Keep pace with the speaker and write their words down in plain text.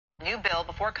New bill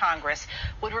before Congress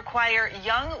would require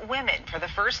young women for the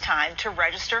first time to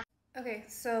register. Okay,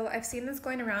 so I've seen this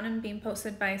going around and being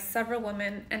posted by several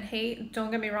women, and hey,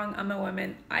 don't get me wrong, I'm a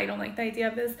woman. I don't like the idea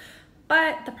of this,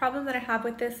 but the problem that I have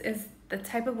with this is the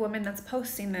type of woman that's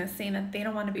posting this saying that they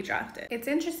don't want to be drafted. It's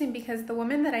interesting because the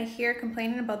women that I hear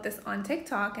complaining about this on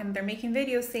TikTok, and they're making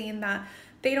videos saying that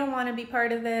they don't want to be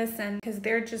part of this and because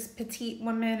they're just petite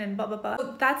women and blah blah blah.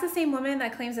 So that's the same woman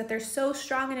that claims that they're so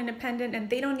strong and independent and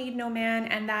they don't need no man,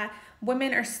 and that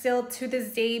women are still to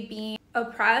this day being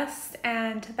oppressed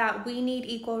and that we need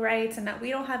equal rights and that we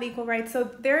don't have equal rights. So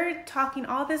they're talking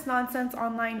all this nonsense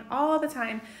online all the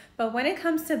time, but when it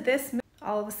comes to this,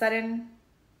 all of a sudden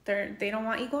they don't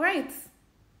want equal rights.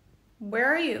 Where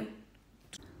are you?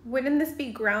 Wouldn't this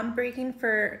be groundbreaking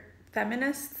for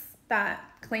feminists that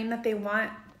claim that they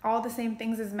want all the same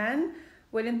things as men?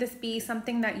 Wouldn't this be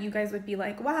something that you guys would be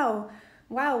like, wow,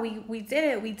 we did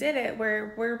it,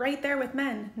 we're right there with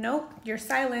men? Nope, you're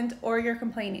silent or you're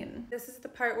complaining. This is the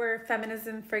part where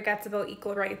feminism forgets about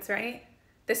equal rights, right?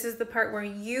 This is the part where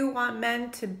you want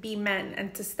men to be men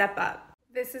and to step up.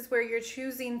 This is where you're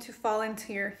choosing to fall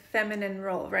into your feminine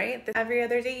role, right? Every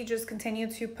other day you just continue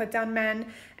to put down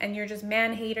men and you're just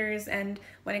man haters, and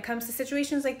when it comes to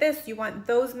situations like this, you want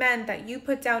those men that you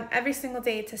put down every single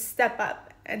day to step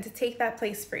up and to take that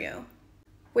place for you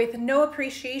with no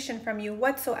appreciation from you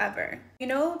whatsoever. You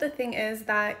know, the thing is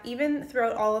that even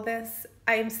throughout all of this,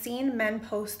 I'm seeing men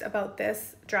post about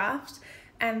this draft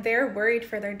and they're worried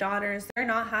for their daughters. They're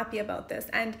not happy about this,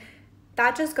 and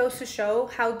that just goes to show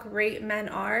how great men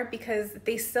are, because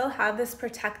they still have this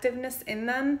protectiveness in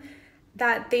them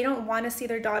that they don't want to see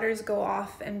their daughters go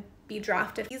off and be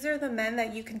drafted. These are the men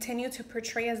that you continue to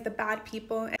portray as the bad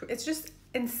people. It's just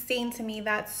insane to me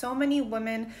that so many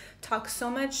women talk so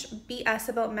much BS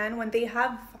about men when they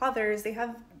have fathers, they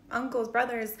have uncles,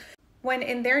 brothers, when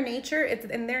in their nature,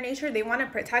 they want to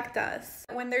protect us.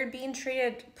 When they're being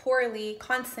treated poorly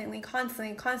constantly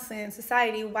in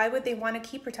society, why would they want to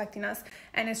keep protecting us?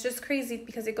 And it's just crazy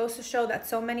because it goes to show that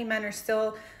so many men are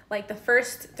still like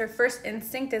their first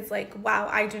instinct is like, wow,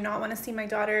 I do not want to see my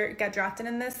daughter get drafted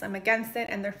in this. I'm against it.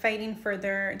 And they're fighting for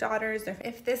their daughters.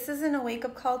 If this isn't a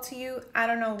wake-up call to you, I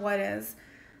don't know what is,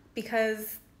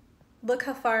 because look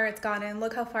how far it's gotten,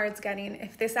 look how far it's getting.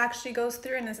 If this actually goes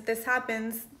through and if this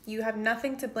happens, you have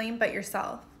nothing to blame but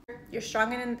yourself. You're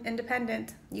strong and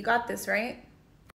independent. You got this, right?